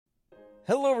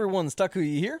Hello everyone,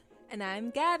 Stakuyi here. And I'm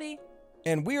Gabby.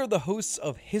 And we are the hosts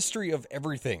of History of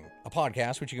Everything, a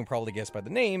podcast which you can probably guess by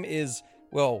the name is,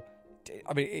 well,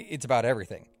 it's about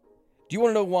everything. Do you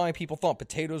want to know why people thought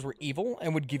potatoes were evil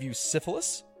and would give you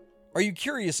syphilis? Are you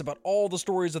curious about all the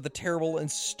stories of the terrible and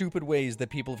stupid ways that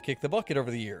people have kicked the bucket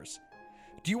over the years?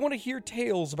 Do you want to hear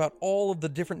tales about all of the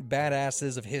different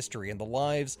badasses of history and the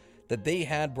lives that they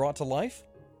had brought to life?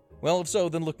 Well, if so,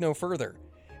 then look no further.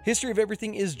 History of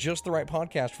Everything is just the right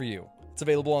podcast for you. It's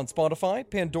available on Spotify,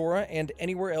 Pandora, and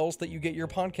anywhere else that you get your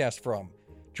podcast from.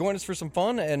 Join us for some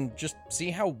fun and just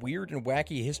see how weird and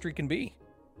wacky history can be.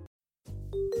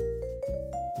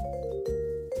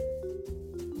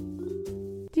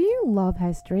 Do you love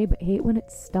history but hate when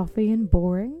it's stuffy and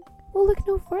boring? Well, look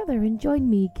no further and join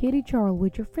me, Katie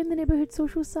Charlwood, your friendly neighbourhood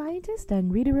social scientist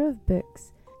and reader of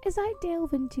books, as I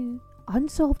delve into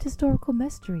unsolved historical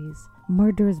mysteries,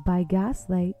 murders by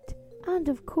gaslight, and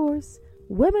of course,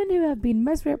 women who have been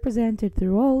misrepresented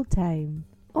through all time.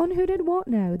 On Who Did What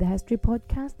Now, the history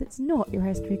podcast that's not your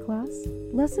history class.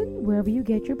 Listen wherever you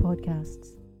get your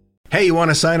podcasts. Hey, you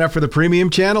want to sign up for the premium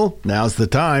channel? Now's the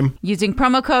time. Using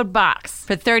promo code BOX.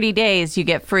 For 30 days, you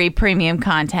get free premium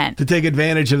content. To take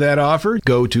advantage of that offer,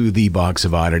 go to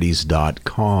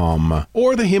theboxofoddities.com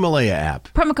or the Himalaya app.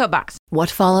 Promo code BOX. What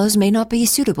follows may not be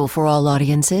suitable for all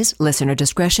audiences. Listener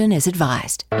discretion is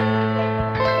advised.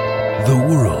 The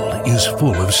world is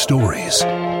full of stories.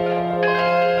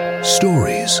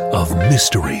 Stories of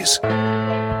mysteries,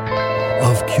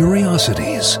 of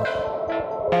curiosities,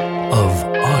 of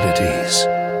oddities.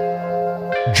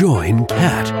 Join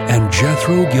Kat and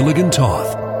Jethro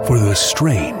Gilligan-Toth for the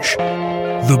strange,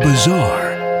 the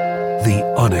bizarre, the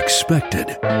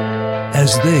unexpected,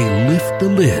 as they lift the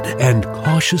lid and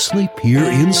cautiously peer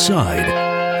inside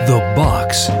the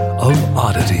Box of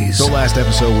Oddities. So last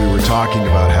episode we were talking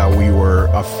about how we were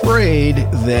afraid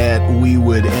that we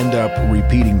would end up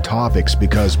repeating topics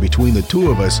because between the two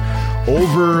of us,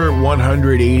 over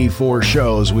 184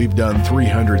 shows, we've done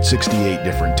 368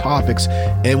 different topics,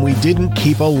 and we didn't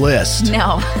keep a list.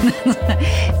 No.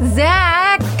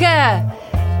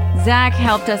 Zach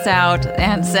helped us out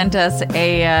and sent us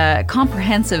a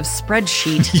comprehensive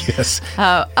spreadsheet Yes.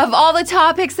 Of all the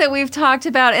topics that we've talked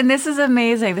about. And this is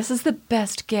amazing. This is the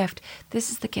best gift. This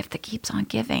is the gift that keeps on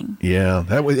giving. Yeah,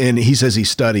 and he says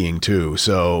he's studying too.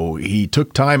 So he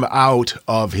took time out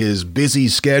of his busy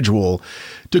schedule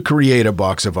to create a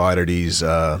Box of Oddities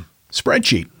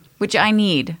spreadsheet. Which I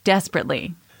need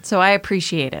desperately. So I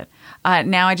appreciate it.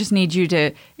 Now I just need you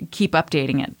to keep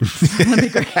updating it. That'd be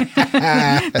great.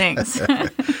 Thanks.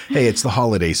 Hey, it's the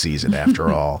holiday season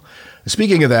after all.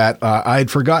 Speaking of that,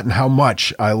 I'd forgotten how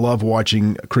much I love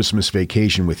watching Christmas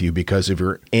Vacation with you because of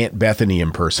your Aunt Bethany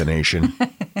impersonation.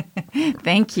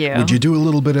 Thank you. Would you do a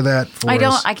little bit of that for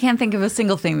us? I can't think of a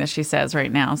single thing that she says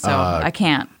right now, so I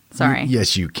can't. Sorry.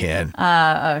 Yes, you can.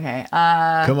 Okay.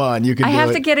 Come on, you can do it. I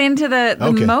have to get into the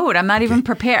mode. I'm not even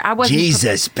prepared. I wasn't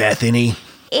Jesus, Bethany.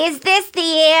 Is this the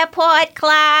airport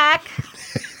clock?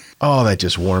 Oh, that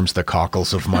just warms the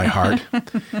cockles of my heart.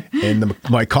 And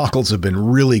my cockles have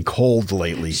been really cold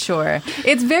lately. Sure.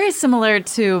 It's very similar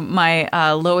to my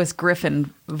Lois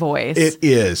Griffin voice. It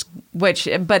is.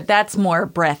 But that's more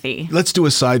breathy. Let's do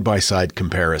a side-by-side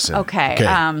comparison. Okay.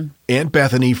 Aunt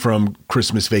Bethany from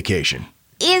Christmas Vacation.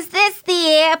 Is this the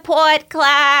airport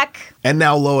clock? And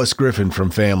now Lois Griffin from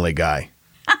Family Guy.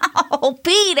 Oh,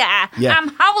 Peter, Yeah. I'm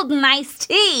holding iced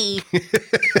tea.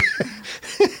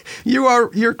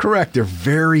 You're correct. They're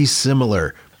very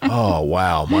similar. Oh,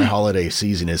 wow. My holiday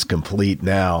season is complete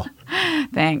now.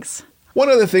 Thanks. One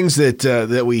of the things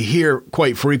that we hear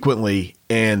quite frequently,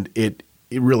 and it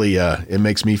really it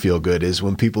makes me feel good, is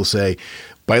when people say,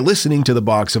 by listening to the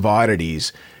Box of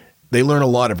Oddities, they learn a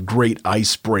lot of great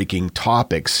ice-breaking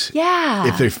topics. Yeah.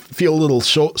 If they feel a little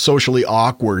socially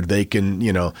awkward, they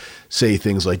can, say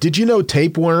things like, did you know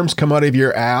tapeworms come out of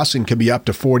your ass and can be up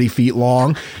to 40 feet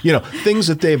long? Things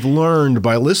that they've learned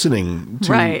by listening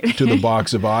to the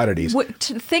Box of Oddities.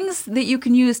 Things that you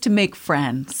can use to make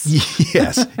friends.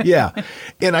 Yes, yeah.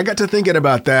 And I got to thinking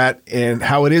about that and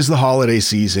how it is the holiday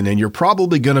season, and you're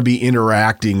probably going to be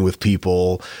interacting with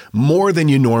people more than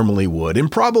you normally would, and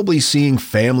probably seeing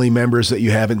family members that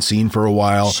you haven't seen for a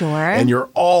while. Sure. And you're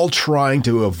all trying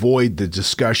to avoid the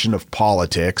discussion of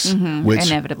politics,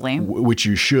 which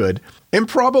you should. And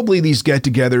probably these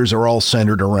get-togethers are all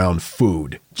centered around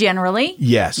food. Generally?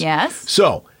 Yes. Yes.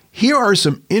 So here are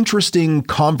some interesting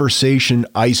conversation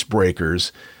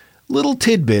icebreakers, little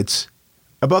tidbits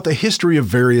about the history of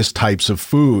various types of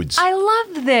foods. I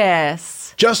love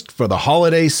this. Just for the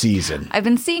holiday season. I've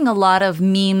been seeing a lot of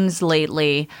memes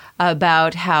lately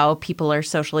about how people are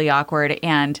socially awkward,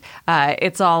 and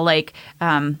it's all like,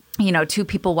 two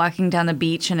people walking down the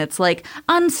beach, and it's like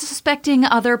unsuspecting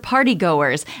other party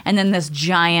goers, and then this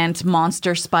giant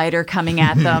monster spider coming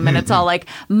at them, and it's all like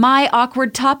my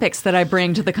awkward topics that I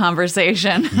bring to the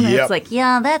conversation. And Yep. it's like,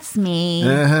 yeah, that's me.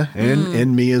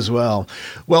 And me as well.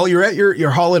 Well, you're at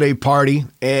your holiday party,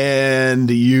 and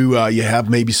you have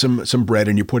maybe some bread,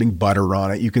 and you're putting butter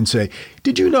on it. You can say,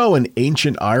 did you know in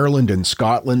ancient Ireland and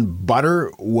Scotland,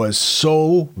 butter was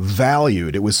so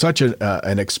valued? It was such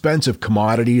an expensive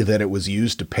commodity that it was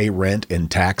used to pay rent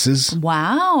and taxes.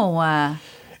 Wow.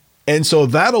 And so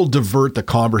that'll divert the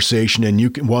conversation, and you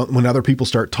can, when other people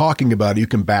start talking about it, you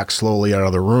can back slowly out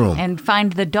of the room. And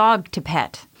find the dog to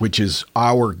pet. Which is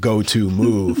our go-to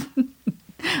move.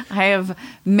 I have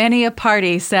many a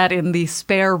party sat in the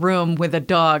spare room with a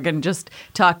dog and just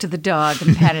talked to the dog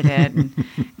and petted it and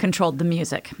controlled the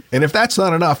music. And if that's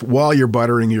not enough, while you're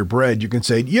buttering your bread, you can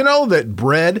say, you know that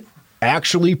bread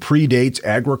actually predates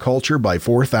agriculture by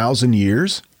 4,000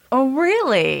 years? Oh,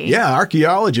 really? Yeah,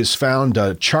 archaeologists found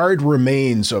charred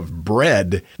remains of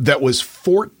bread that was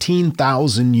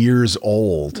 14,000 years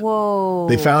old. Whoa.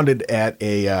 They found it at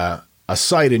a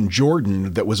site in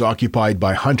Jordan that was occupied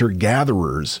by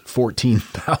hunter-gatherers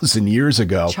 14,000 years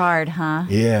ago. Charred, huh?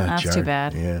 Yeah, That's charred. too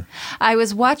bad. Yeah. I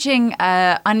was watching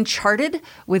Uncharted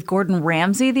with Gordon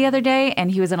Ramsay the other day, and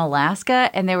he was in Alaska,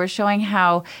 and they were showing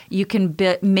how you can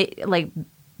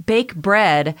bake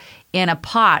bread in a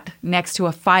pot next to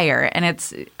a fire. And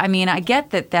I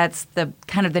get that that's the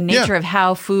kind of the nature of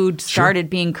how food started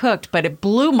being cooked, but it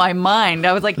blew my mind.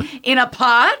 I was like, in a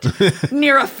pot?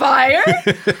 Near a fire?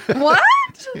 What?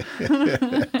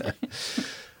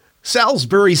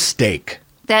 Salisbury steak.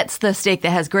 That's the steak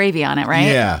that has gravy on it, right?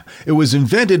 Yeah. It was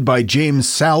invented by James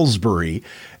Salisbury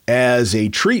as a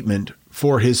treatment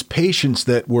for his patients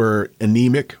that were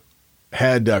anemic,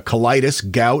 had colitis,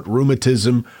 gout,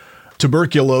 rheumatism,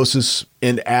 tuberculosis,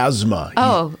 and asthma.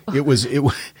 Oh. It was for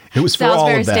all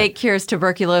Salisbury of that. steak cures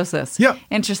tuberculosis. Yep.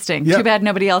 Interesting. Yep. Too bad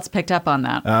nobody else picked up on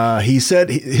that. He said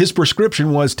his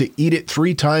prescription was to eat it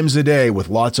 3 times a day with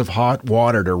lots of hot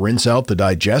water to rinse out the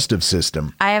digestive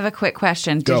system. I have a quick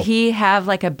question. Did Go. he have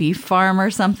like a beef farm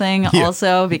or something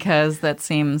also? Because that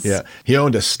seems... Yeah, he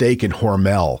owned a steak in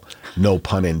Hormel, no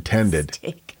pun intended.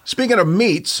 Steak. Speaking of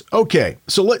meats, okay,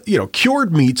 so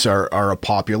cured meats are a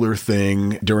popular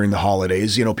thing during the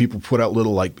holidays. You know, people put out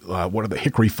little what are the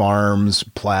Hickory Farms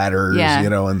platters? Yeah.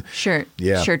 And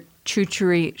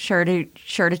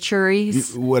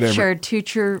charcuteries, Whatever.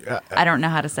 charcuterie. I don't know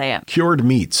how to say it. Cured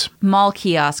meats. Mall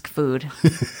kiosk food.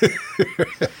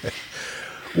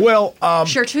 Well,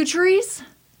 Charcuteries?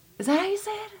 Is that how you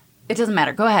say it? It doesn't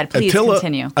matter. Go ahead. Please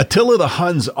continue. Attila the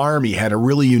Hun's army had a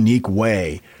really unique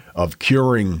way of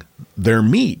curing their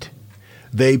meat.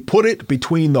 They put it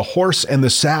between the horse and the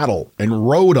saddle and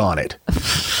rode on it.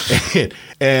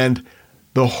 And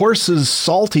the horse's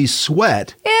salty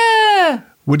sweat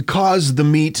would cause the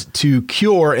meat to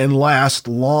cure and last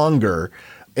longer.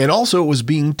 And also it was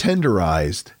being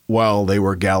tenderized while they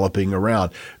were galloping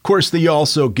around. Of course, they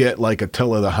also get like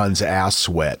Attila the Hun's ass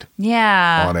sweat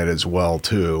on it as well,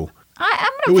 too.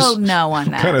 I'm going to vote no on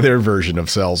that. Kind of their version of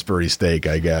Salisbury steak,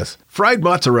 I guess. Fried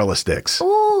mozzarella sticks.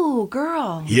 Ooh,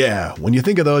 girl. Yeah. When you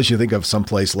think of those, you think of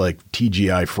someplace like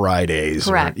TGI Fridays.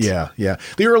 Correct. Yeah.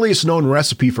 The earliest known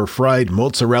recipe for fried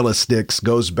mozzarella sticks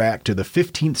goes back to the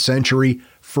 15th century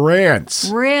France.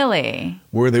 Really?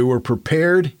 Where they were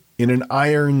prepared in an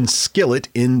iron skillet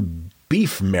in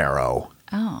beef marrow.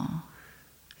 Oh.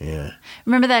 Yeah.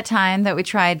 Remember that time that we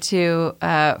tried to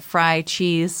fry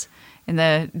cheese in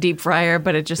the deep fryer,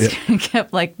 but it just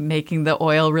kept making the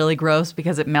oil really gross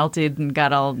because it melted and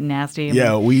got all nasty.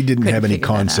 Yeah, we didn't have any figure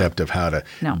that concept of how to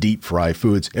No. deep fry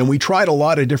foods. And we tried a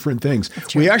lot of different things.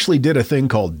 We actually did a thing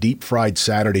called Deep Fried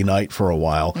Saturday Night for a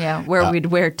while. Yeah, where we'd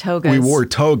wear togas. We wore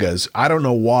togas. I don't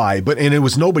know why, and it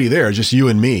was nobody there, just you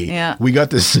and me. Yeah. We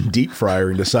got this deep fryer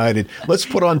and decided, let's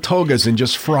put on togas and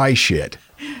just fry shit.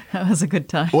 That was a good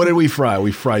time. What did we fry?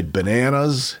 We fried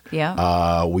bananas.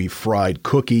 Yeah. We fried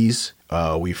cookies.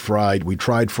 We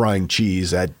tried frying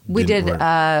cheese. We did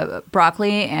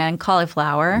broccoli and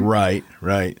cauliflower. Right.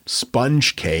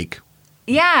 Sponge cake.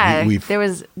 Yeah.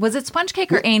 Was it sponge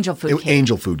cake or angel food cake?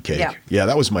 Angel food cake. Yeah,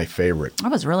 that was my favorite. That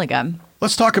was really good.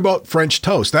 Let's talk about French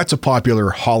toast. That's a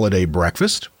popular holiday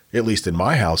breakfast. At least in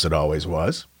my house, it always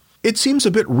was. It seems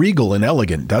a bit regal and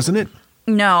elegant, doesn't it?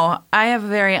 No, I have a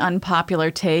very unpopular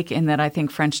take in that I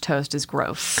think French toast is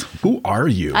gross. Who are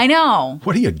you? I know.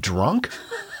 What are you, drunk?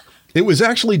 It was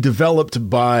actually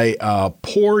developed by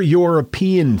poor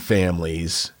European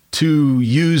families to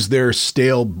use their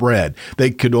stale bread.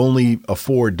 They could only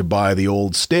afford to buy the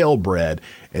old stale bread.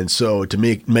 And so to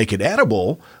make it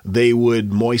edible, they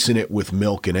would moisten it with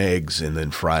milk and eggs and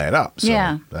then fry it up. So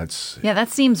Yeah, that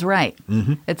seems right.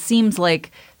 It seems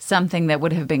like something that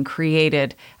would have been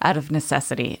created out of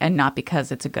necessity and not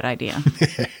because it's a good idea.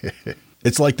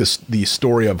 It's like the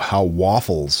story of how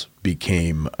waffles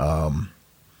became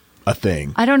a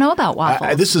thing. I don't know about waffles.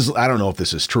 I don't know if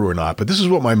this is true or not, but this is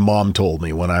what my mom told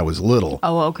me when I was little.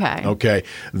 Oh, okay. Okay,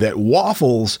 that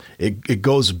waffles, it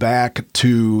goes back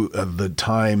to the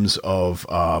times of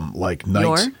like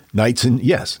knights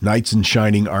in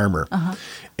shining armor.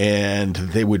 And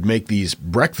they would make these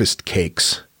breakfast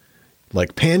cakes,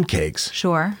 like pancakes.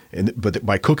 Sure. But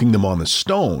by cooking them on the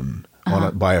stone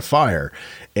by a fire.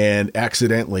 And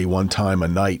accidentally one time a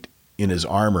knight in his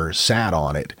armor sat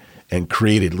on it and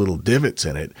created little divots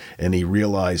in it, and he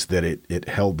realized that it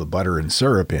held the butter and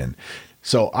syrup in.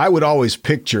 So I would always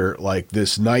picture like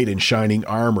this knight in shining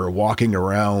armor walking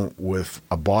around with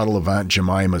a bottle of Aunt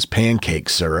Jemima's pancake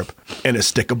syrup and a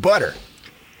stick of butter.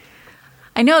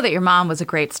 I know that your mom was a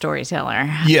great storyteller.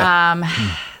 Yeah.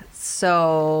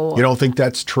 So you don't think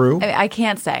that's true? I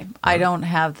can't say. I don't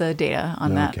have the data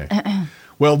on that. Okay.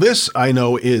 Well, this I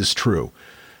know is true.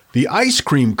 The ice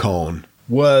cream cone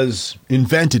was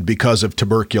invented because of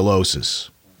tuberculosis.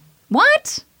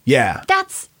 What? Yeah.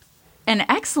 That's an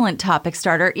excellent topic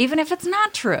starter, even if it's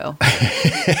not true.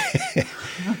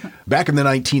 Back in the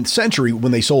 19th century,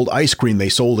 when they sold ice cream, they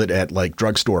sold it at like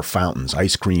drugstore fountains,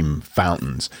 ice cream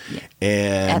fountains. Yeah.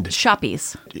 And at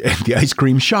Shoppies. The ice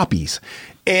cream shoppies.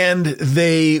 And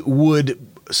they would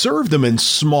serve them in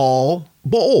small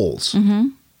bowls.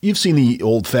 You've seen the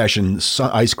old-fashioned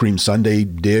ice cream sundae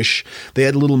dish. They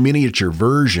had little miniature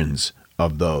versions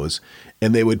of those,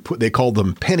 and they called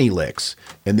them penny licks,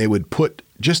 and they would put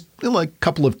just like a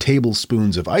couple of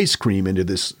tablespoons of ice cream into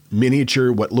this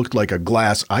miniature, what looked like a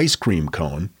glass ice cream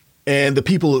cone, and the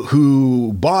people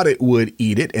who bought it would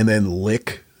eat it and then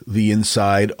lick the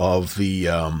inside of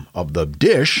the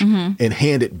dish and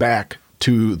hand it back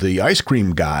to the ice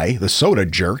cream guy, the soda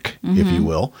jerk, if you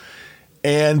will.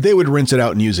 And they would rinse it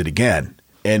out and use it again.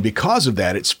 And because of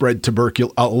that, it spread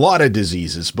a lot of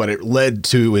diseases, but it led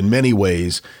to, in many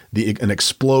ways, an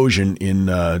explosion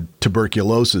in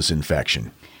tuberculosis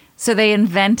infection. So they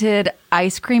invented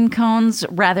ice cream cones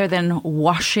rather than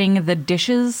washing the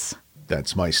dishes?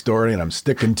 That's my story, and I'm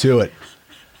sticking to it.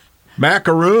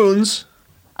 Macaroons.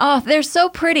 Oh, they're so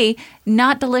pretty,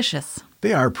 not delicious.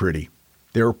 They are pretty.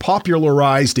 They were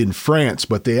popularized in France,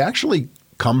 but they actually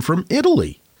come from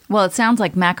Italy. Well, it sounds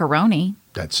like macaroni.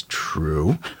 That's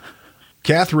true.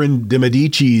 Catherine de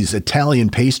Medici's Italian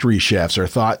pastry chefs are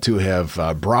thought to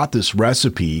have brought this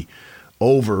recipe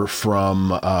over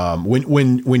from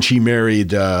when she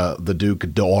married the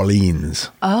Duke d'Orleans.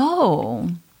 Oh.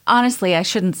 Honestly, I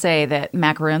shouldn't say that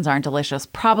macaroons aren't delicious.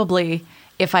 Probably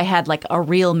if I had like a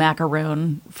real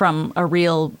macaroon from a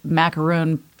real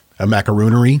macaroon. A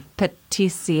macaroonery?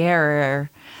 Patissiere.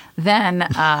 Then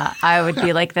I would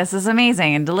be like, this is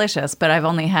amazing and delicious. But I've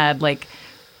only had like,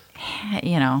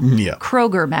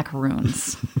 Kroger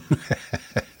macaroons.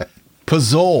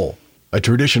 Pozole, a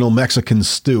traditional Mexican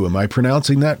stew. Am I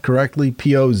pronouncing that correctly?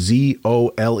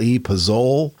 P-O-Z-O-L-E,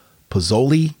 pozole?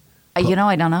 Pozzoli? I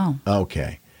don't know.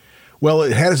 Okay. Well,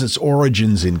 it has its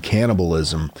origins in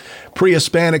cannibalism.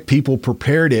 Pre-Hispanic people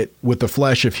prepared it with the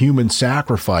flesh of human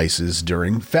sacrifices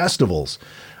during festivals.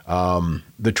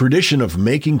 The tradition of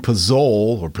making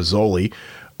pozzoli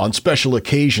on special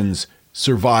occasions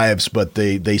survives, but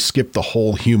they skip the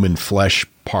whole human flesh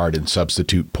part and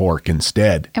substitute pork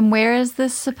instead. And where is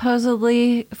this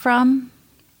supposedly from?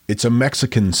 It's a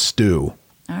Mexican stew.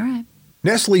 All right.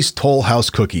 Nestle's Toll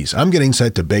House cookies. I'm getting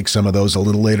set to bake some of those a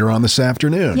little later on this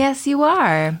afternoon. Yes, you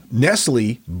are.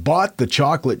 Nestle bought the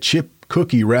chocolate chip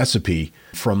cookie recipe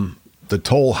from the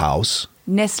Toll House.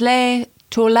 Nestlé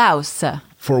Toll House.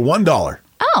 For $1.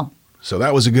 Oh. So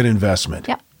that was a good investment.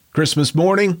 Yep. Christmas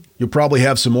morning, you'll probably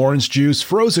have some orange juice,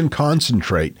 frozen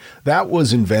concentrate. That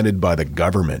was invented by the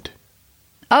government.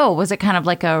 Oh, was it kind of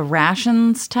like a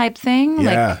rations type thing?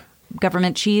 Yeah. Like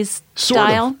government cheese Sort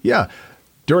style? of, yeah.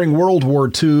 During World War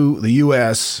II, the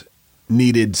U.S.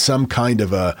 needed some kind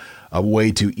of a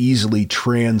way to easily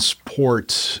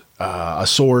transport a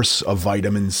source of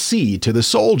vitamin C to the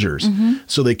soldiers.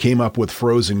 So they came up with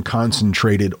frozen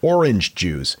concentrated orange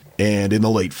juice. And in the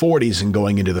late 40s and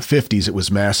going into the 50s, it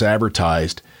was mass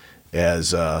advertised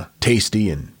as tasty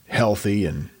and healthy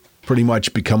and pretty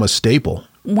much become a staple.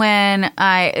 When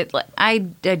I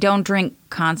don't drink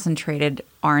concentrated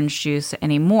orange juice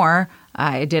anymore.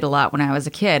 I did a lot when I was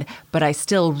a kid, but I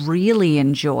still really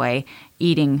enjoy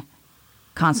eating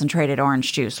concentrated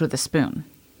orange juice with a spoon.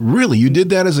 Really? You did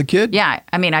that as a kid? Yeah,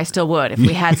 I mean, I still would. If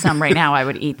we had some right now, I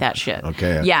would eat that shit.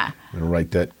 Okay. Yeah. I'm going to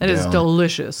write that It down. is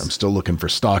delicious. I'm still looking for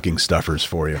stocking stuffers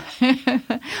for you.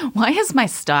 Why is my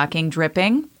stocking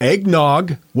dripping?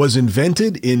 Eggnog was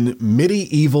invented in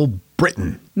medieval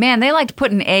Britain. Man, they liked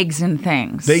putting eggs in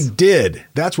things. They did.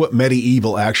 That's what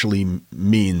medieval actually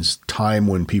means, time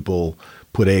when people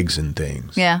put eggs in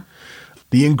things. Yeah.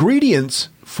 The ingredients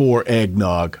for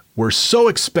eggnog were so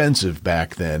expensive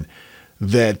back then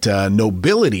that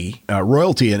nobility,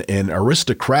 royalty, and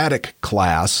aristocratic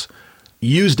class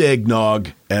used eggnog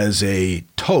as a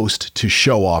toast to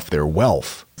show off their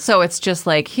wealth. So it's just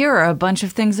like, here are a bunch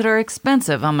of things that are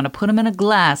expensive. I'm going to put them in a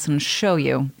glass and show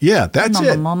you. Yeah, that's it.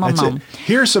 That's Nom. it.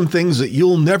 Here are some things that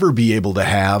you'll never be able to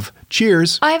have.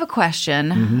 Cheers. I have a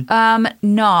question.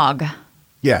 Nog.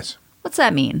 Yes. What's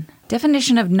that mean?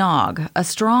 Definition of nog. A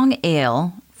strong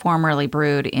ale, formerly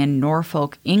brewed in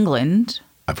Norfolk, England.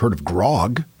 I've heard of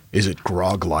grog. Is it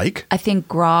grog-like? I think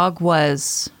grog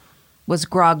was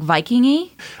grog Viking-y?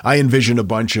 I envision a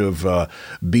bunch of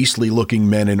beastly-looking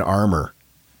men in armor.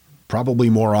 Probably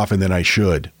more often than I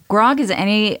should. Grog is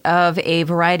any of a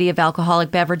variety of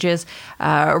alcoholic beverages,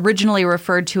 originally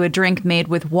referred to a drink made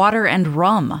with water and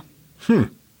rum.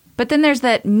 But then there's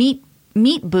that meat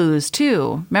booze,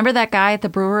 too. Remember that guy at the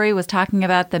brewery was talking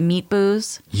about the meat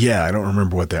booze? Yeah, I don't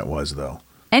remember what that was, though.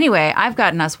 Anyway, I've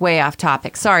gotten us way off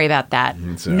topic. Sorry about that.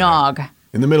 It's all right. Nog.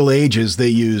 In the Middle Ages, they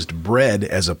used bread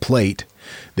as a plate.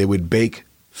 They would bake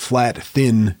flat,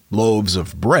 thin loaves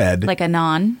of bread. Like a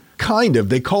naan? Kind of.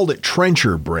 They called it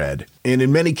trencher bread. And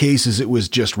in many cases, it was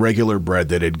just regular bread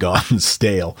that had gone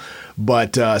stale.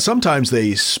 But sometimes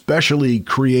they specially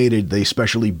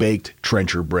baked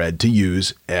trencher bread to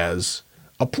use as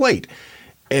a plate.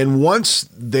 And once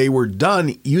they were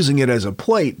done using it as a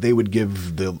plate, they would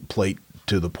give the plate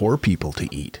to the poor people to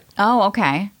eat. Oh,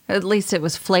 okay. At least it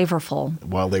was flavorful.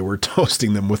 While they were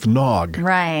toasting them with nog.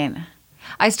 Right.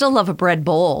 I still love a bread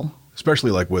bowl.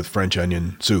 Especially like with French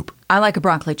onion soup. I like a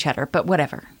broccoli cheddar, but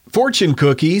whatever. Fortune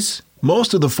cookies.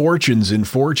 Most of the fortunes in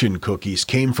fortune cookies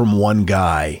came from one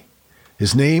guy.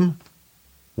 His name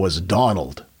was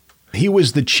Donald. He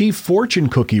was the chief fortune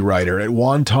cookie writer at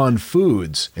Wonton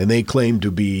Foods, and they claimed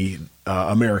to be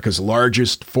America's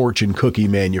largest fortune cookie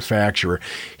manufacturer.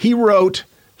 He wrote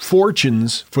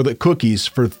fortunes for the cookies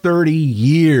for 30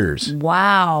 years.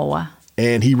 Wow.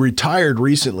 And he retired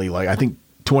recently, like I think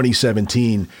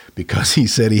 2017, because he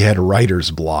said he had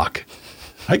writer's block.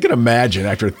 I can imagine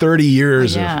after 30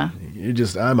 years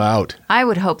I'm out. I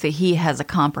would hope that he has a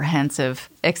comprehensive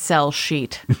Excel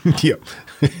sheet. Yep.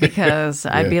 Because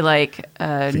I'd be like,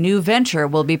 a new venture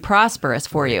will be prosperous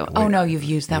for you. Oh, no, you've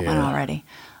used that one already.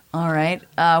 All right.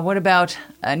 What about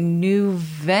a new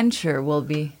venture will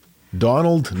be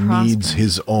Donald needs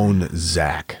his own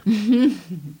Zach.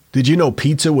 Did you know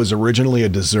pizza was originally a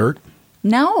dessert?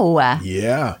 No.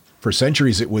 Yeah. For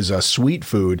centuries, it was a sweet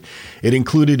food. It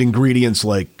included ingredients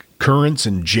like currants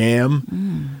and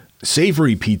jam.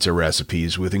 Savory pizza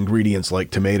recipes with ingredients like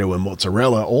tomato and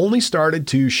mozzarella only started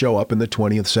to show up in the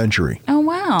 20th century. Oh,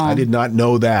 wow. I did not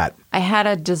know that. I had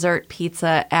a dessert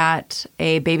pizza at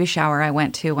a baby shower I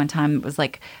went to one time. It was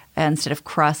like, instead of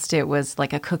crust, it was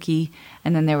like a cookie.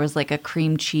 And then there was like a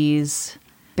cream cheese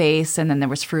base. And then there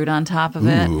was fruit on top of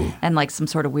it. And like some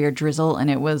sort of weird drizzle.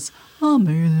 And it was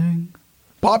amazing.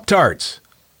 Pop-Tarts.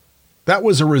 That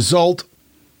was a result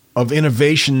of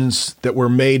innovations that were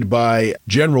made by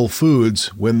General Foods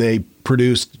when they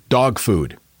produced dog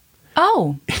food.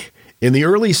 Oh. In the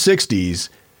early 60s,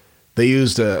 they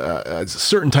used a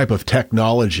certain type of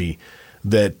technology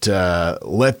that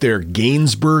let their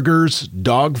Gainsburgers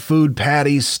dog food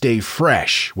patties stay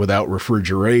fresh without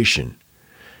refrigeration.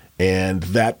 And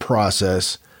that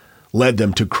process led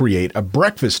them to create a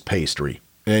breakfast pastry.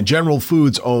 And General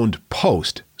Foods owned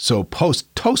Post, so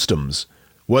Post Toastums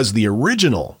was the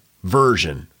original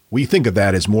version. We think of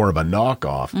that as more of a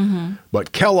knockoff.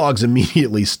 But Kellogg's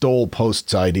immediately stole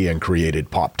Post's idea and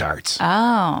created Pop-Tarts.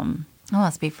 Oh. That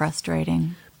must be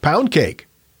frustrating. Pound cake.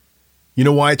 You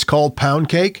know why it's called pound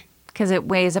cake? Because it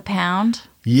weighs a pound?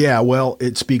 Yeah, well,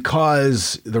 it's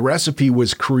because the recipe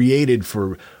was created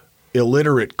for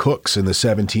illiterate cooks in the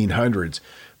 1700s.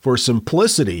 For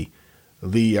simplicity,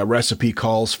 the recipe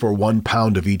calls for 1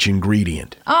 pound of each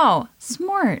ingredient. Oh,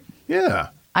 smart. Yeah.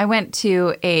 I went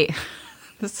to I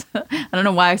don't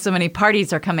know why so many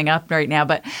parties are coming up right now,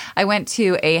 but I went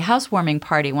to a housewarming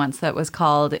party once that was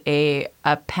called a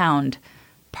pound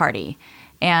party.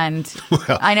 And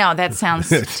I know that sounds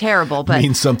terrible, but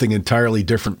means something entirely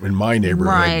different in my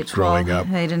neighborhood growing up.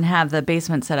 They didn't have the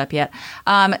basement set up yet.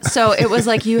 So it was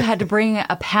like you had to bring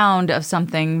a pound of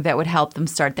something that would help them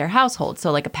start their household.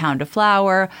 So like a pound of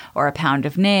flour or a pound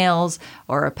of nails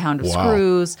or a pound of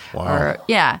screws.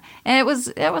 And it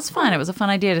was fun. It was a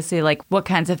fun idea to see like what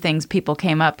kinds of things people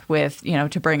came up with,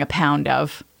 to bring a pound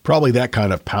of. Probably that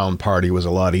kind of pound party was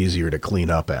a lot easier to clean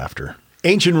up after.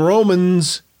 Ancient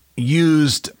Romans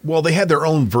they had their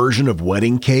own version of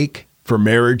wedding cake for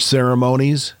marriage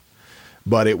ceremonies,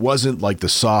 but it wasn't like the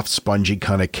soft, spongy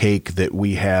kind of cake that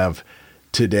we have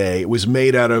today. It was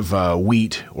made out of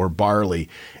wheat or barley,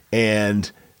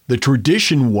 and the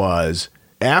tradition was,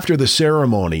 after the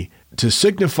ceremony, to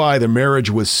signify the marriage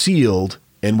was sealed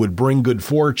and would bring good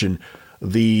fortune,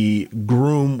 the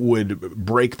groom would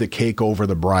break the cake over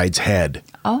the bride's head.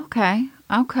 Okay.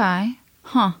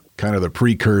 Huh. Kind of the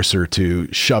precursor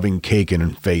to shoving cake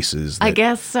in faces. I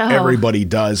guess so. Everybody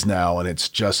does now, and it's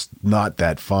just not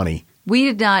that funny. We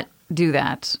did not do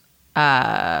that.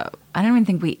 I don't even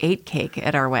think we ate cake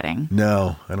at our wedding.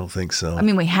 No, I don't think so. I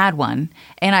mean, we had one,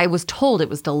 and I was told it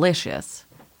was delicious,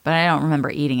 but I don't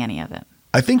remember eating any of it.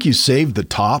 I think you saved the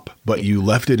top, but you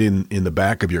left it in the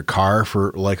back of your car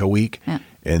for like a week,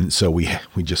 and so we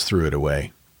just threw it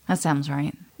away. That sounds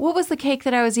right. What was the cake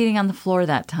that I was eating on the floor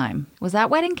that time? Was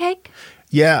that wedding cake?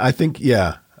 Yeah, I think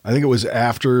it was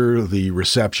after the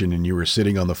reception and you were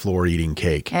sitting on the floor eating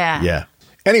cake. Yeah.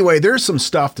 Anyway, there's some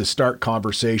stuff to start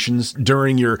conversations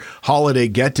during your holiday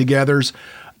get-togethers.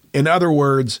 In other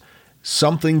words,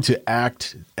 something to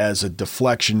act as a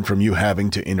deflection from you having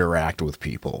to interact with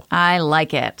people. I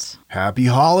like it. Happy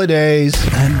holidays.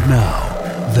 And now,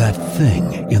 that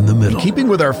thing in the middle. Keeping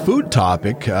with our food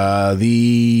topic,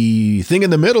 the thing in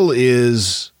the middle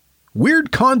is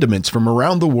weird condiments from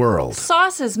around the world.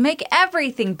 Sauces make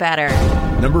everything better.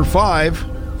 Number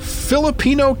 5,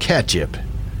 Filipino ketchup.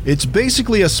 It's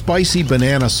basically a spicy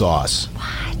banana sauce.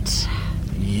 What?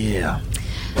 Yeah.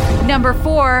 Number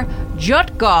 4,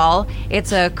 jutgal.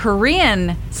 It's a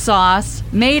Korean sauce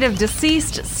made of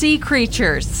deceased sea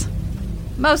creatures.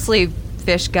 Mostly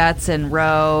fish guts and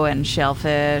roe and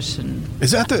shellfish and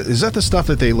Is that the stuff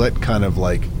that they let kind of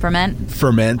like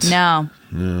ferment? No.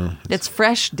 No. It's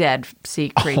fresh dead sea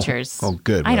creatures. Oh,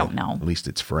 good. I don't know. At least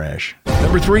it's fresh.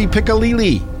 Number 3,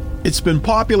 piccalilli. It's been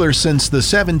popular since the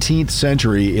 17th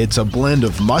century. It's a blend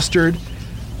of mustard,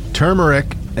 turmeric,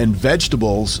 and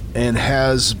vegetables, and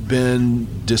has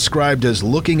been described as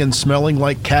looking and smelling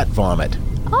like cat vomit.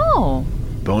 Oh.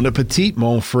 Bon appetit,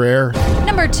 mon frere.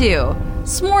 Number 2,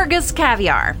 smorgas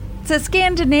caviar. It's a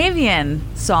Scandinavian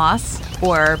sauce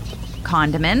or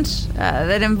condiment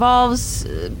that involves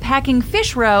packing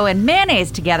fish roe and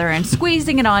mayonnaise together and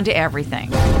squeezing it onto everything.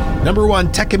 Number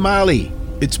 1, tekimali.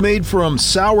 It's made from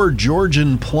sour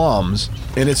Georgian plums,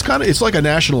 and it's like a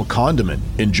national condiment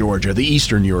in Georgia, the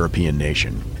Eastern European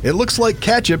nation. It looks like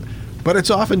ketchup, but it's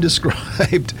often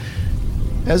described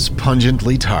as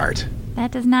pungently tart. That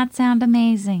does not sound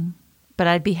amazing, but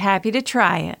I'd be happy to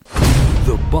try it.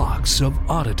 The Box of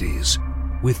Oddities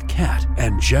with Kat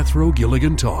and Jethro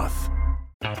Gilligan Toth.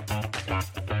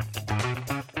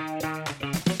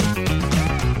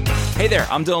 Hey there,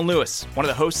 I'm Dylan Lewis, one of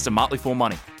the hosts of Motley Fool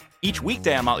Money. Each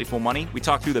weekday on Motley Fool Money, we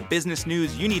talk through the business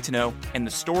news you need to know and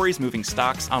the stories moving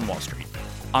stocks on Wall Street.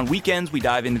 On weekends, we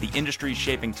dive into the industries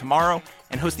shaping tomorrow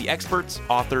and host the experts,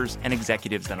 authors, and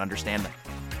executives that understand them.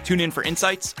 Tune in for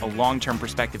insights, a long-term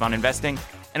perspective on investing,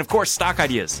 and of course, stock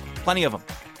ideas. Plenty of them.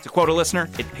 To quote a listener,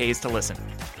 it pays to listen.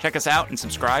 Check us out and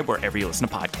subscribe wherever you listen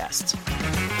to podcasts.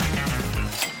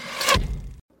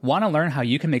 Want to learn how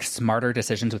you can make smarter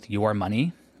decisions with your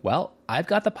money? Well, I've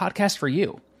got the podcast for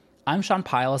you. I'm Sean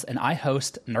Piles, and I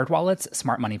host NerdWallet's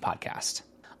Smart Money Podcast.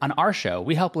 On our show,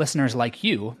 we help listeners like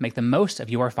you make the most of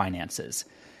your finances.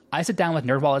 I sit down with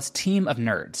NerdWallet's team of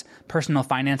nerds, personal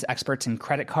finance experts in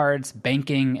credit cards,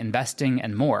 banking, investing,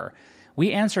 and more.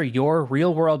 We answer your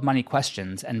real-world money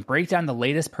questions and break down the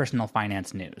latest personal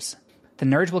finance news. The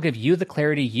nerds will give you the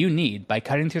clarity you need by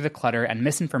cutting through the clutter and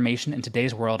misinformation in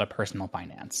today's world of personal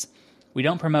finance. We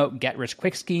don't promote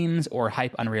get-rich-quick schemes or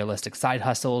hype unrealistic side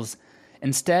hustles.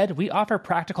 Instead, we offer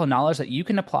practical knowledge that you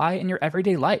can apply in your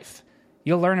everyday life.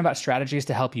 You'll learn about strategies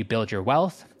to help you build your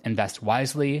wealth, invest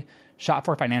wisely, shop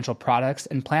for financial products,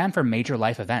 and plan for major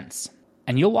life events.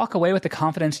 And you'll walk away with the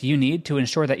confidence you need to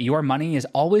ensure that your money is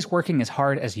always working as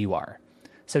hard as you are.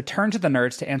 So turn to the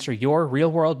nerds to answer your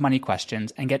real-world money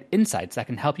questions and get insights that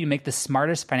can help you make the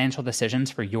smartest financial decisions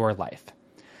for your life.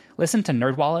 Listen to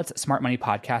NerdWallet's Smart Money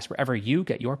Podcast wherever you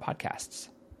get your podcasts.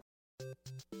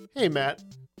 Hey, Matt.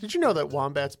 Did you know that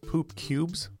wombats poop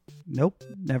cubes? Nope,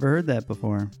 never heard that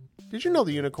before. Did you know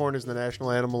the unicorn is the national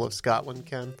animal of Scotland,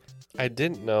 Ken? I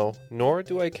didn't know, nor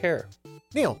do I care.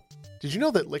 Neil, did you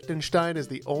know that Liechtenstein is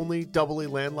the only doubly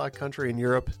landlocked country in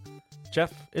Europe?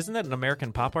 Jeff, isn't that an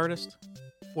American pop artist?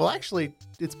 Well, actually,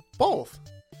 it's both.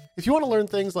 If you want to learn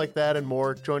things like that and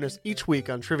more, join us each week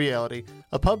on Triviality,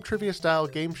 a pub trivia-style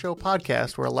game show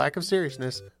podcast where a lack of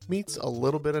seriousness meets a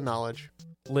little bit of knowledge.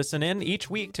 Listen in each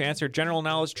week to answer general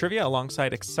knowledge trivia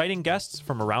alongside exciting guests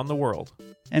from around the world.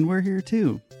 And we're here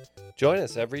too. Join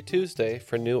us every Tuesday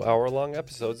for new hour-long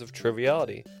episodes of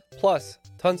Triviality, plus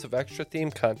tons of extra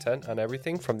theme content on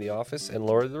everything from The Office and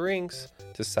Lord of the Rings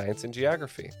to science and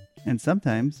geography. And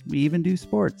sometimes we even do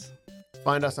sports.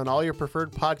 Find us on all your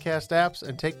preferred podcast apps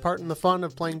and take part in the fun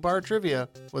of playing bar trivia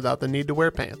without the need to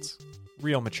wear pants.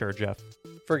 Real mature, Jeff.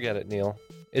 Forget it, Neil.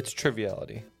 It's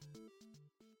Triviality.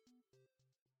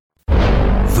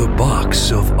 The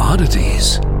Box of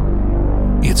Oddities.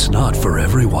 It's not for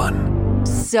everyone.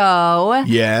 So,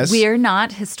 yes, we're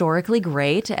not historically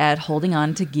great at holding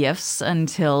on to gifts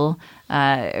until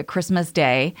Christmas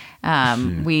Day.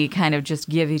 We kind of just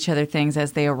give each other things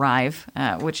as they arrive,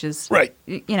 which is, right.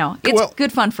 It's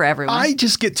good fun for everyone. I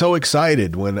just get so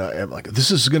excited when I'm like,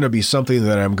 this is going to be something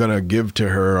that I'm going to give to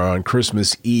her on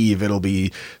Christmas Eve. It'll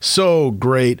be so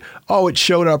great. Oh, it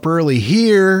showed up early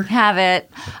here. Have it.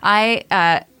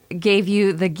 I gave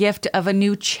you the gift of a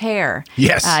new chair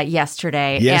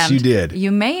yesterday. Yes, and you did. You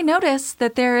may notice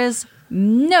that there is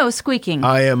no squeaking.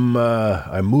 I'm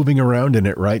moving around in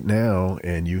it right now,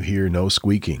 and you hear no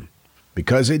squeaking.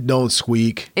 Because it don't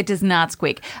squeak. It does not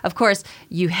squeak. Of course,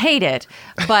 you hate it,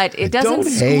 but it doesn't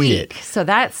squeak. So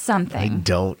that's something. I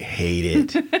don't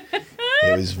hate it.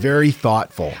 It was very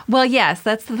thoughtful. Well, yes,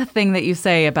 that's the thing that you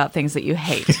say about things that you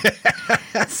hate.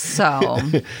 So.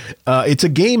 It's a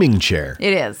gaming chair.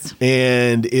 It is.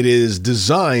 And it is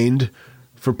designed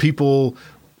for people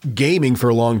gaming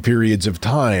for long periods of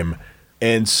time.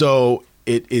 And so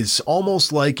it is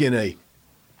almost like in a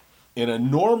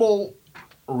normal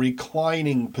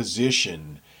reclining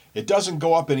position. It doesn't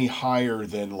go up any higher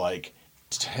than like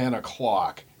 10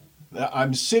 o'clock.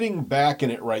 I'm sitting back in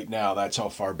it right now. That's how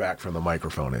far back from the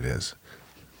microphone it is.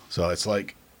 So it's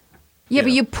like... Yeah,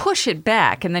 but you push it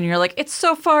back, and then you're like, it's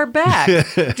so far back.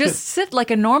 Just sit like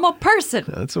a normal person.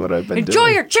 That's what I've been doing. Enjoy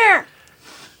your chair.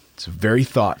 It's very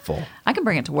thoughtful. I can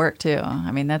bring it to work, too.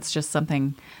 I mean, that's just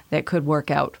something that could work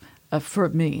out for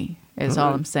me, is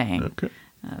all I'm saying. Okay.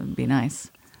 It'd be nice.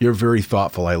 You're very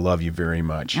thoughtful. I love you very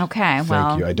much. Okay,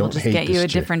 Thank you. I don't we'll just hate get you this a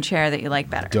chair. different chair that you like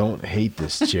better. Don't hate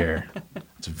this chair.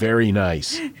 It's very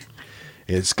nice.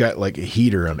 It's got like a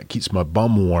heater on it. Keeps my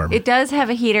bum warm. It does have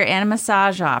a heater and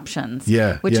massage options.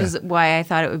 Which is why I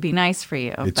thought it would be nice for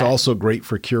you. It's also great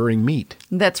for curing meat.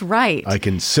 That's right. I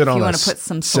can sit on you a... want to put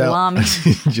some salami.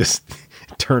 Just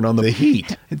turn on the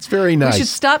heat. It's very nice. We should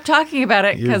stop talking about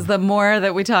it because the more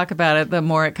that we talk about it, the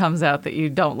more it comes out that you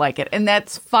don't like it. And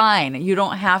that's fine. You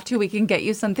don't have to. We can get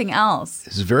you something else.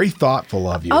 It's very thoughtful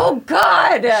of you. Oh,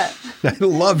 God. I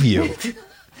love you.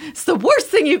 It's the worst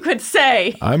thing you could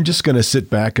say. I'm just going to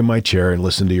sit back in my chair and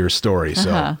listen to your story.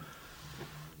 So,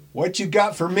 what you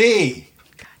got for me?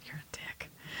 God, you're a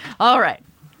dick. All right.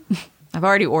 I've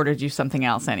already ordered you something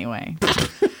else anyway.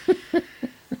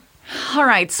 All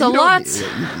right, so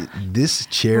This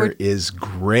chair is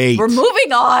great. We're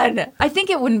moving on. I think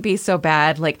it wouldn't be so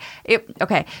bad.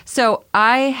 Okay, so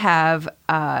I have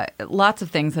lots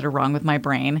of things that are wrong with my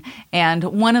brain, and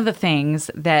one of the things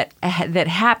that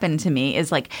happened to me is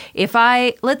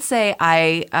let's say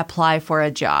I apply for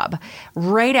a job.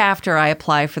 Right after I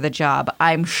apply for the job,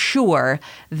 I'm sure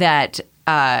that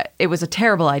it was a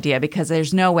terrible idea because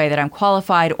there's no way that I'm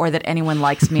qualified or that anyone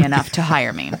likes me enough to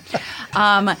hire me.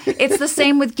 It's the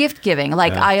same with gift giving.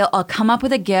 I'll come up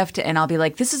with a gift and I'll be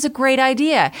like, this is a great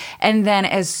idea. And then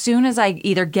as soon as I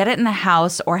either get it in the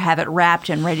house or have it wrapped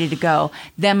and ready to go,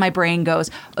 then my brain goes,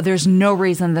 there's no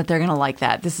reason that they're going to like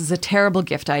that. This is a terrible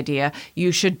gift idea.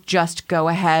 You should just go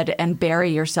ahead and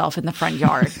bury yourself in the front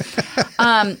yard.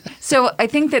 So I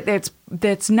think that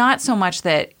that's not so much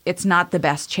that it's not the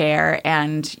best chair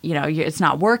and, it's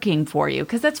not working for you,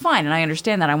 because that's fine. And I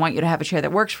understand that. I want you to have a chair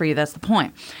that works for you. That's the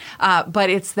point. But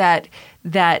it's that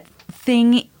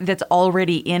thing that's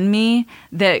already in me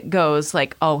that goes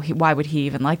like, oh, why would he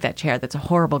even like that chair? That's a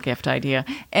horrible gift idea.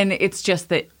 And it's just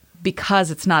that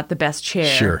because it's not the best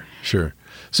chair. Sure.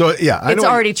 So, yeah. It's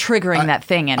already triggering that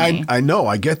thing in me. I know.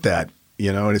 I get that.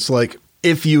 And it's like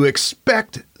if you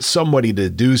expect somebody to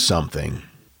do something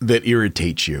that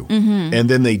irritates you, and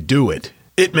then they do it,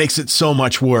 it makes it so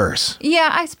much worse. Yeah,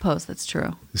 I suppose that's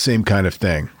true. The same kind of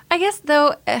thing. I guess,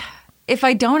 though, if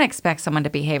I don't expect someone to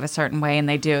behave a certain way and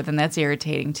they do, then that's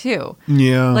irritating too.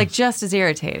 Yeah. Like just as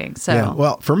irritating. So, Yeah.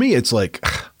 Well, for me, it's like,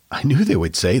 I knew they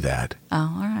would say that. Oh,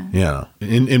 all right. Yeah.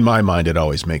 In my mind, it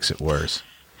always makes it worse.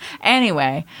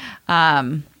 Anyway,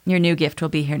 your new gift will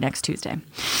be here next Tuesday.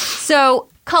 So,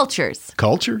 cultures.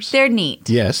 Cultures? They're neat.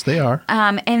 Yes, they are.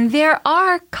 And there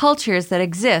are cultures that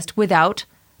exist without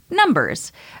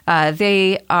numbers.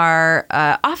 They are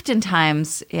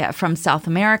oftentimes from South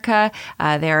America.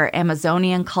 There are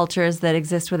Amazonian cultures that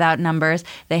exist without numbers.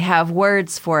 They have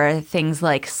words for things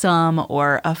like some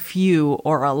or a few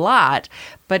or a lot,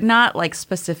 but not like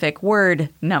specific word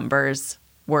numbers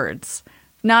words.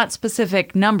 Not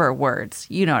specific number words.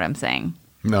 You know what I'm saying?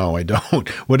 No, I don't.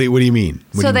 What do you mean?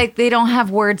 They don't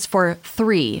have words for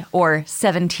 3 or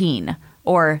 17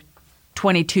 or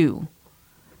 22.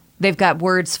 They've got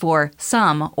words for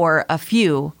some or a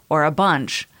few or a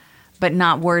bunch, but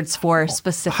not words for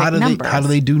specific numbers. How do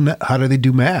they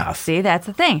do math? See, that's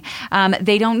the thing.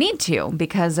 They don't need to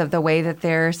because of the way that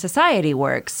their society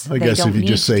works. I guess if you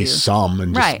just say some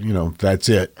and just, that's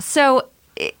it. So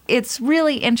it's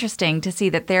really interesting to see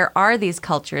that there are these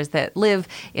cultures that live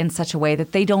in such a way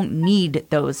that they don't need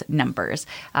those numbers.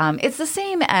 It's the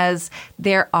same as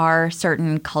there are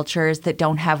certain cultures that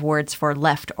don't have words for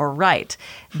left or right.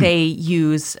 They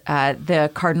use the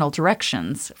cardinal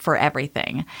directions for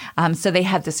everything. So they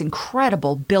have this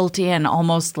incredible built-in,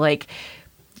 almost like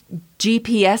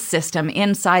GPS system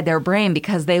inside their brain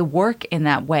because they work in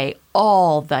that way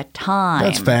all the time.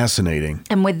 That's fascinating.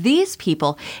 And with these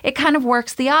people, it kind of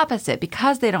works the opposite.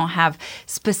 Because they don't have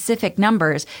specific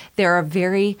numbers, there are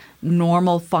very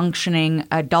normal, functioning,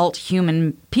 adult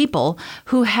human people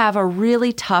who have a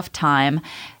really tough time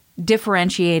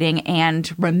differentiating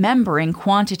and remembering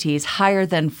quantities higher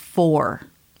than 4.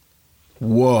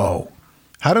 Whoa.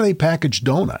 How do they package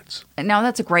donuts? Now,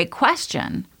 that's a great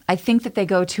question. I think that they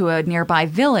go to a nearby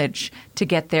village to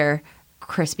get their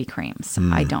Krispy Kremes.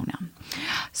 I don't know.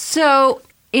 So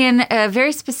in a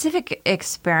very specific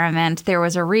experiment, there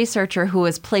was a researcher who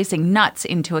was placing nuts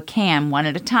into a can one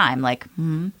at a time, like,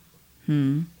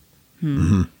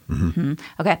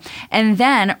 Okay. And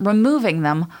then removing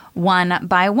them one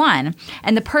by one.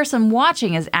 And the person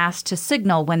watching is asked to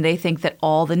signal when they think that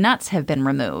all the nuts have been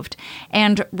removed.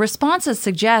 And responses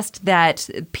suggest that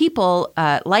people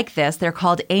like this, they're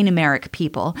called anumeric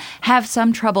people, have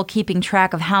some trouble keeping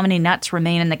track of how many nuts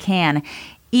remain in the can,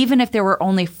 even if there were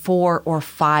only 4 or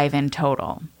 5 in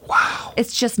total. Wow.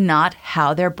 It's just not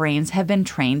how their brains have been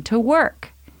trained to work.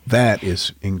 That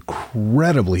is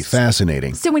incredibly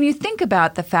fascinating. So when you think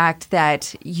about the fact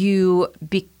that you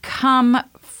become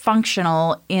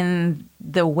functional in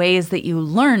the ways that you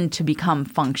learn to become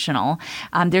functional,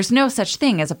 there's no such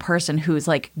thing as a person who's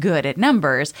like good at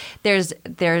numbers.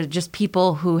 They're just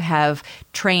people who have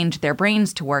trained their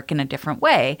brains to work in a different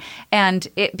way. And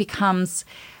it becomes,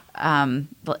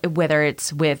 whether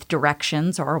it's with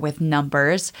directions or with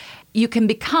numbers, you can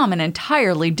become an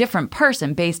entirely different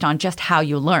person based on just how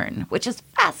you learn, which is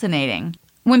fascinating.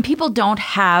 When people don't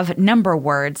have number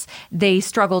words, they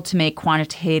struggle to make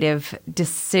quantitative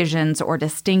decisions or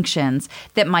distinctions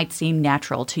that might seem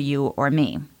natural to you or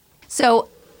me. So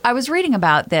I was reading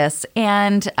about this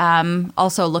and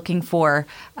also looking for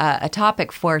a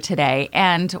topic for today.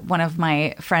 And one of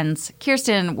my friends,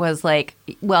 Kirsten, was like,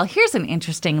 well, here's an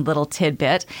interesting little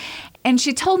tidbit. And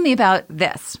she told me about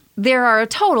this. There are a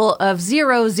total of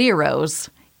 0 zeros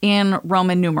in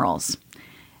Roman numerals.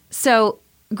 So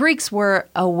Greeks were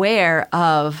aware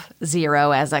of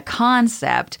 0 as a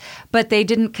concept, but they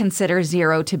didn't consider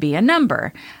 0 to be a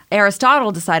number.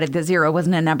 Aristotle decided that 0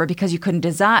 wasn't a number because you couldn't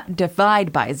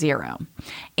divide by 0.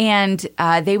 And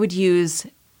they would use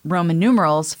Roman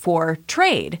numerals for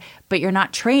trade, but you're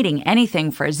not trading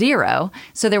anything for 0,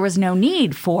 so there was no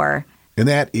need for... And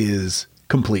that is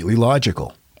completely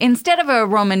logical. Instead of a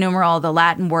Roman numeral, the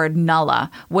Latin word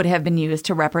nulla would have been used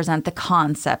to represent the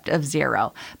concept of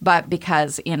 0. But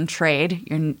because in trade,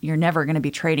 you're never going to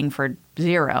be trading for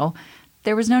 0,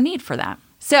 there was no need for that.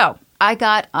 So I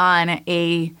got on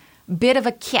a bit of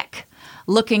a kick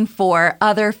looking for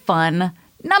other fun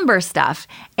number stuff.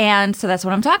 And so that's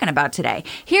what I'm talking about today.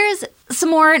 Here's some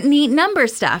more neat number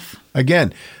stuff.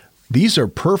 Again, these are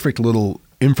perfect little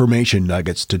information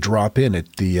nuggets to drop in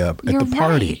at the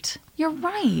party. Right. You're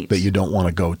right. That you don't want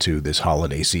to go to this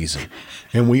holiday season.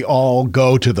 And we all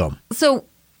go to them. So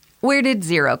where did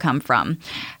 0 come from?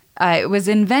 It was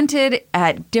invented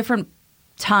at different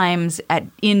times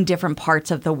in different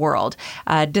parts of the world.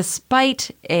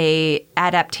 Despite a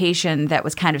adaptation that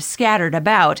was kind of scattered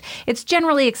about, it's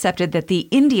generally accepted that the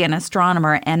Indian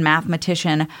astronomer and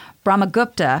mathematician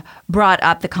Brahmagupta brought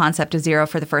up the concept of zero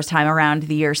for the first time around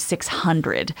the year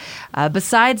 600.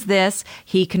 Besides this,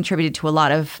 he contributed to a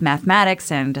lot of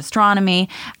mathematics and astronomy.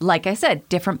 Like I said,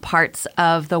 different parts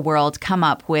of the world come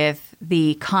up with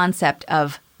the concept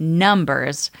of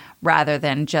numbers rather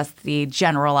than just the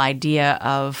general idea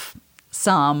of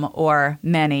some or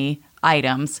many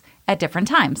items at different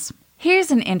times.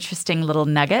 Here's an interesting little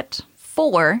nugget.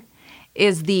 4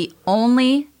 is the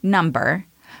only number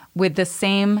with the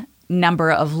same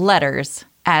number of letters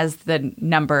as the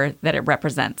number that it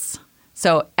represents.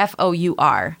 So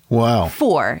F-O-U-R. Wow.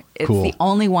 4. It's Cool. the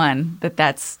only one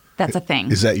that's a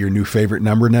thing. Is that your new favorite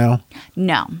number now?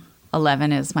 No.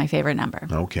 11 is my favorite number.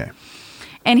 Okay.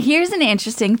 And here's an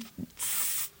interesting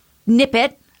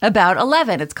snippet about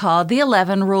 11. It's called the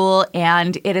 11 rule,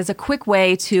 and it is a quick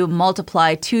way to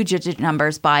multiply 2-digit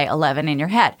numbers by 11 in your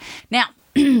head. Now,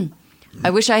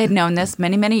 I wish I had known this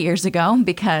many, many years ago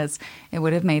because it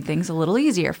would have made things a little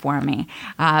easier for me.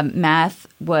 Math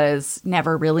was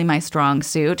never really my strong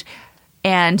suit.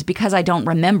 And because I don't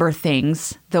remember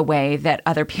things the way that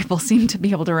other people seem to be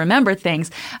able to remember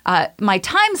things, my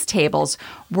times tables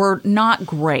were not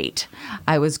great.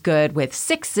 I was good with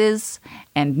 6s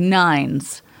and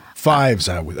 9s.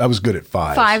 5s, I was good at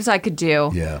 5s. 5s I could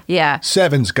do. Yeah. Yeah.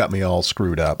 7s got me all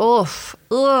screwed up. Oof.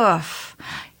 Oof.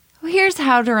 Here's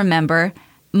how to remember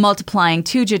multiplying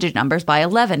 2-digit numbers by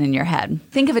 11 in your head.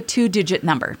 Think of a 2-digit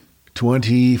number.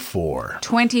 24.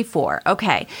 24.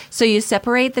 Okay. So you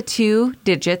separate the 2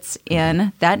 digits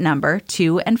in that number,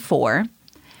 2 and 4,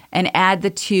 and add the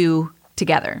 2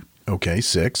 together. Okay,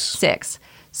 6. 6.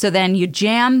 So then you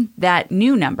jam that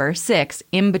new number, 6,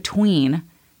 in between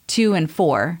 2 and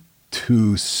 4.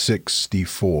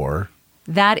 264.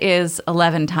 That is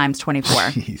 11 times 24.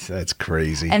 Jeez, that's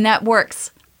crazy. And that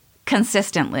works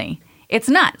consistently. It's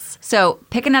nuts. So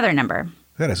pick another number.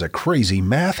 That is a crazy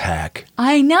math hack.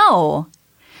 I know.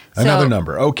 Another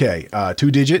number. Okay.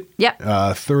 2-digit? Yep.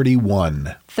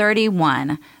 31.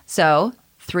 31. So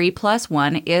 3 plus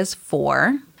 1 is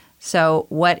 4. So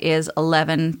what is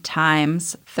 11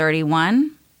 times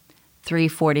 31?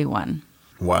 341.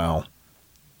 Wow.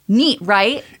 Neat,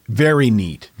 right? Very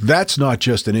neat. That's not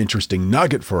just an interesting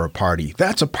nugget for a party.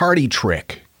 That's a party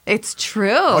trick. It's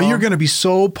true. Oh, you're going to be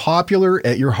so popular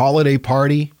at your holiday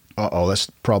party. Uh-oh, that's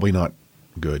probably not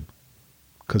good,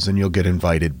 because then you'll get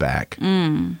invited back.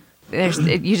 You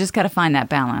just got to find that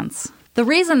balance. The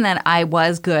reason that I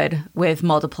was good with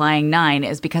multiplying 9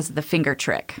 is because of the finger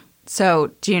trick.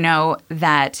 So do you know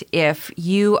that if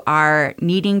you are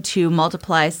needing to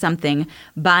multiply something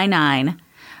by 9,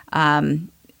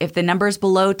 if the number is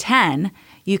below 10,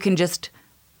 you can just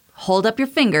hold up your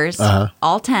fingers,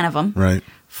 all 10 of them, right?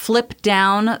 Flip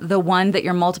down the one that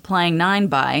you're multiplying 9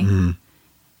 by,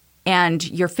 and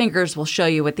your fingers will show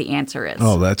you what the answer is.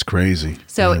 Oh, that's crazy.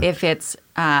 So if it's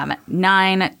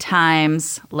 9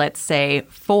 times, let's say,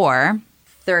 4,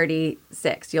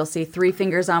 36. You'll see 3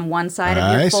 fingers on one side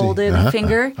of your folded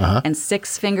finger and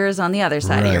 6 fingers on the other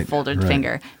side of your folded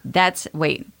finger.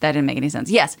 Wait, that didn't make any sense.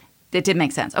 Yes, it did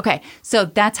make sense. Okay, so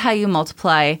that's how you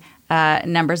multiply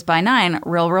numbers by 9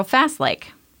 real fast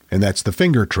like. And that's the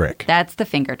finger trick. That's the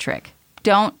finger trick.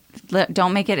 Don't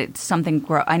make it something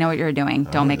gross. I know what you're doing.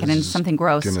 Don't make it into something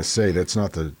gross. I was going to say, that's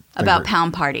not the... About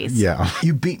pound parties. Yeah,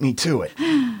 you beat me to it.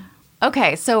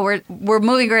 Okay, so we're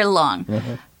moving right along.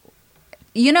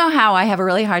 You know how I have a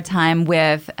really hard time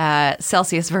with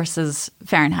Celsius versus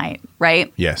Fahrenheit,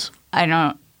 right? Yes. I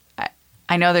know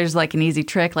there's like an easy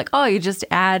trick, like, oh, you just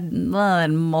add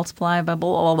and multiply by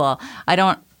blah, blah,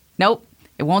 blah. Nope.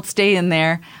 It won't stay in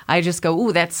there. I just go,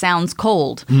 ooh, that sounds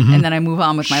cold. And then I move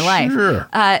on with my life.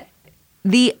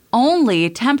 The only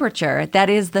temperature that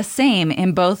is the same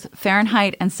in both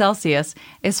Fahrenheit and Celsius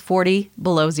is 40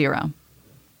 below zero.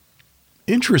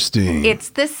 Interesting. It's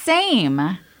the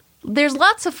same. There's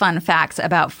lots of fun facts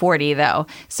about 40, though.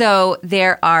 So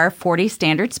there are 40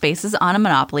 standard spaces on a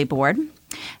Monopoly board.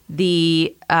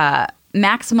 The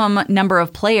maximum number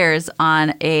of players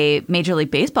on a Major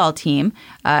League Baseball team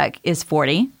is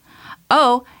 40.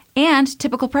 Oh, and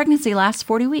typical pregnancy lasts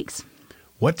 40 weeks.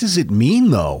 What does it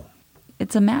mean, though?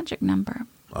 It's a magic number.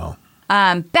 Oh.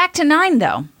 Back to 9,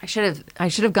 though. I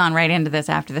should have gone right into this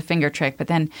after the finger trick, but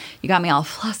then you got me all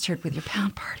flustered with your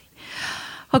pound party.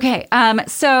 Okay,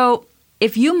 so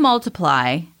if you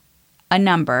multiply a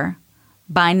number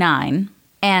by 9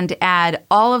 and add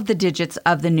all of the digits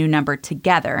of the new number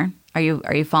together, are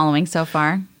you following so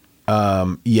far?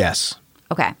 Yes.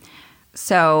 Okay.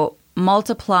 So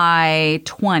multiply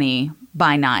 20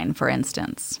 by 9, for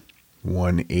instance.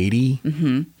 180?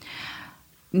 Mm-hmm.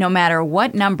 No matter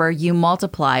what number you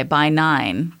multiply by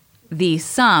 9, the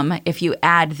sum, if you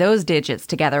add those digits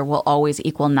together, will always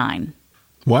equal 9.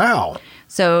 Wow.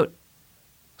 So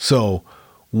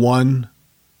 1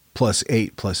 plus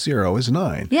 8 plus 0 is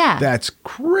 9. Yeah. That's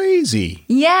crazy.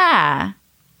 Yeah.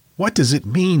 What does it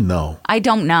mean, though? I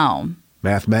don't know.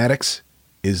 Mathematics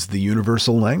is the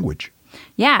universal language.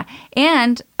 Yeah.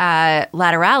 And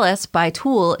Lateralis by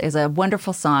Tool is a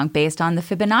wonderful song based on the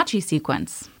Fibonacci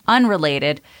sequence,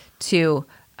 unrelated to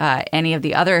any of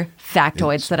the other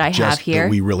factoids that I have here.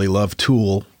 That we really love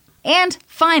Tool. And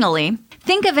finally,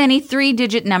 think of any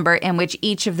 3-digit number in which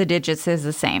each of the digits is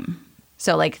the same.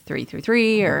 So like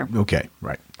 333 or... Okay,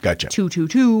 right. Gotcha.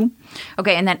 222.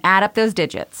 Okay, and then add up those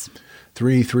digits.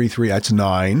 333, that's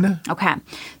 9. Okay.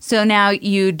 So now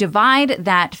you divide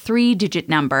that 3-digit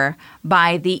number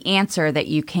by the answer that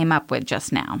you came up with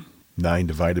just now. 9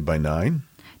 divided by 9?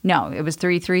 No, it was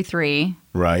 333.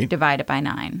 Right. Divided by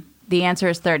 9. The answer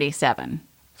is 37.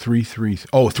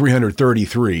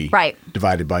 333. Right.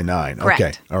 Divided by 9. Correct.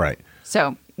 Okay. All right.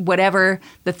 So whatever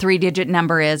the 3-digit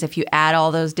number is, if you add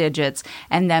all those digits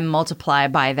and then multiply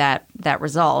by that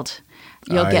result,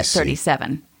 you'll get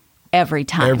 37 every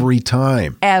time. Every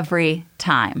time. Every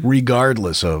time.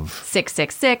 Regardless of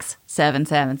 666,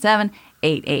 777,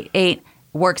 888.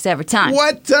 Works every time.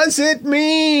 What does it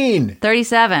mean?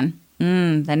 37.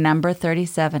 The number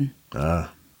 37.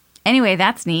 Anyway,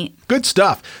 that's neat. Good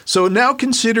stuff. So now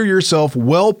consider yourself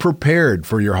well prepared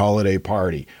for your holiday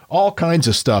party. All kinds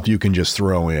of stuff you can just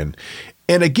throw in.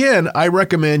 And again, I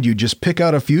recommend you just pick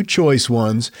out a few choice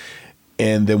ones.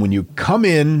 And then when you come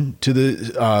in to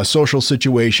the social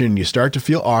situation, you start to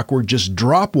feel awkward, just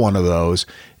drop one of those.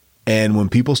 And when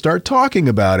people start talking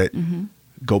about it,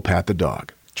 go pat the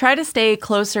dog. Try to stay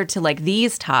closer to like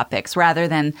these topics rather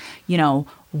than,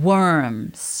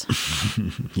 worms.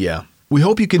 Yeah. We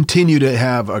hope you continue to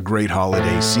have a great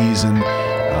holiday season.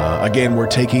 Again, we're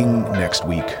taking next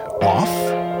week off,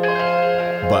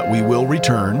 but we will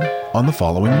return on the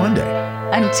following Monday.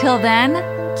 Until then,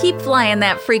 keep flying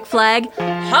that freak flag,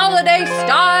 holiday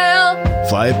style.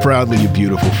 Fly it proudly, you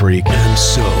beautiful freak. And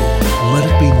so, let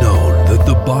it be known that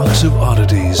the Box of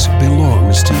Oddities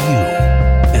belongs to you,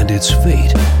 and its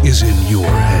fate is in your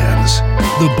hands.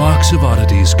 The Box of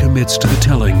Oddities commits to the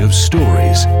telling of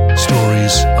stories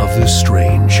of the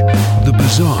strange, the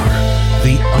bizarre,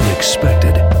 the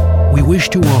unexpected. We wish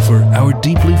to offer our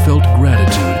deeply felt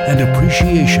gratitude and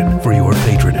appreciation for your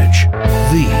patronage.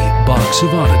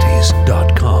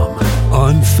 TheBoxOfOddities.com.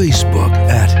 On Facebook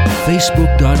at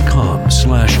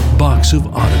Facebook.com/Box of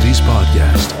Oddities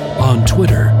Podcast. On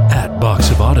Twitter at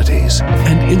Box of Oddities.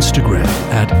 And Instagram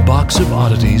at Box of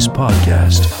Oddities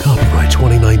Podcast. Copyright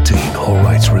 2019. All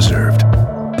rights reserved.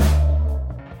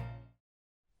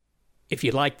 If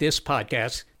you like this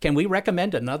podcast, can we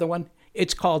recommend another one?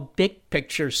 It's called Big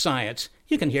Picture Science.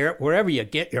 You can hear it wherever you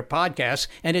get your podcasts,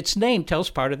 and its name tells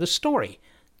part of the story.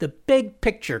 The big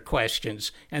picture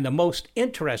questions and the most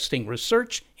interesting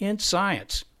research in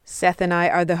science. Seth and I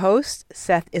are the hosts.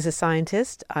 Seth is a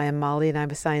scientist. I am Molly, and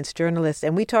I'm a science journalist.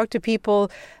 And we talk to people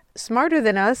smarter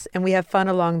than us, and we have fun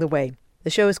along the way. The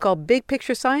show is called Big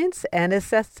Picture Science, and as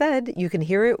Seth said, you can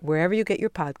hear it wherever you get your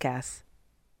podcasts.